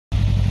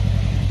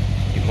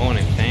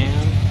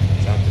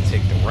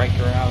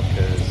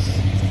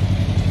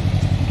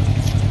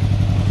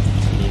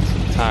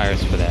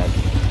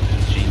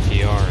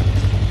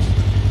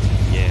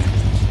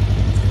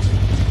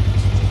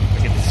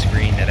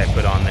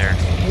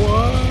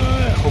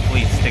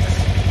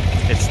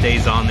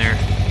stays on there.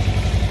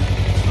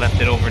 Left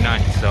it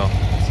overnight, so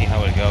let's see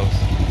how it goes.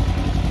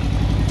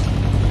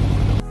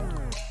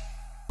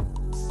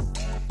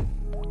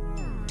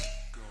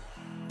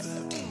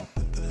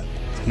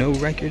 No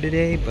Ryker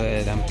today,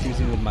 but I'm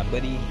cruising with my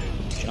buddy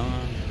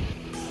John.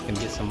 Gonna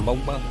get some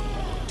boba.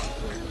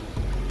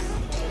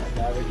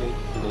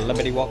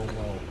 Liberty walk.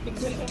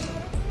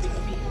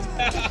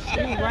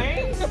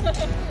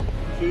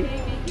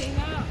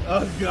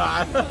 Oh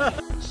God.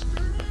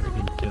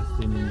 Freaking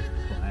Justin in his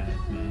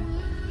plaid, man.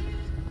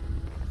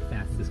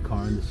 Fastest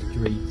car in the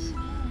streets.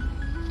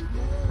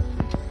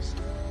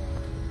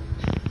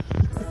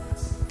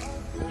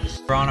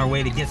 We're on our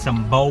way to get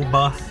some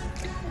boba,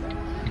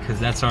 because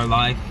that's our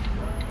life.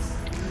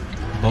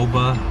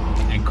 Boba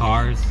and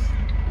cars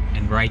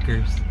and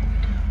Rikers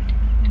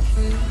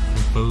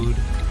and food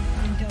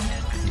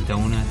and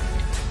donuts.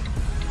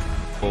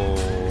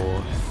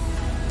 Oh,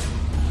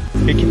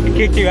 he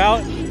kicked you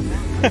out?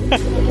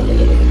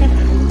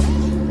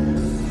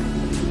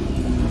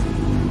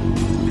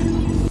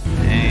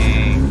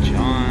 Dang,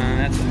 John,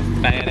 that's a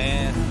fat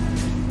ass.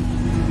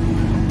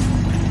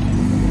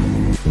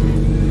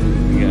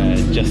 We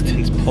got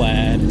Justin's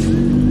plaid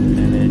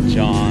and then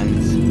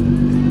John's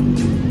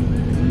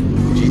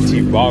GT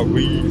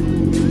Rari.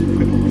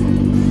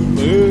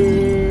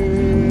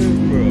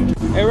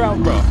 Bro. Air out,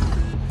 bro.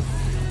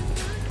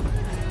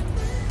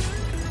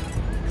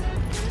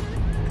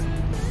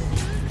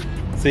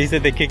 So you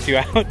said they kicked you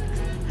out?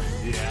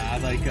 Yeah,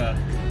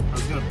 I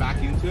was gonna back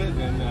into it,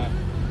 and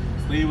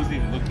this lady wasn't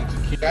even looking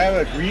to kick. I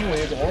have a green one,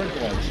 he has an orange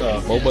one,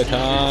 so. Boba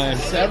time.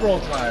 Several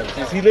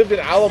times. He lived in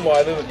Alamo,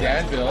 I live in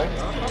Danville.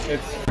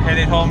 It's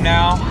Headed home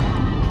now.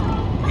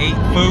 Ate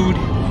food,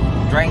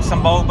 drank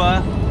some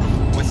boba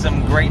with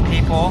some great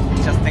people.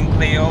 Justin,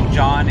 Cleo,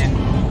 John, and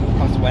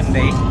plus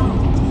Wendy.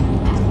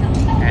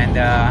 And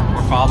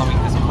we're following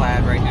this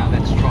plaid right now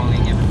that's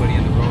trolling everybody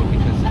on the road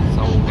because it's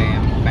so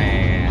damn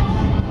fast.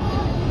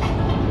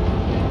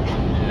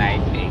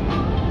 Lightning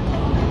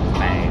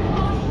fast.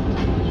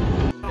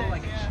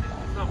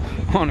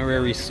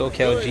 Honorary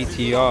SoCal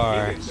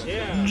GTR.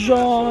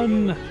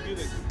 John!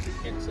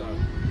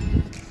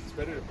 it's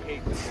better to pay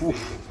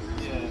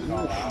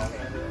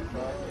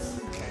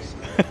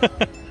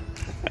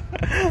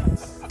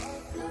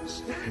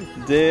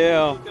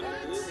Damn.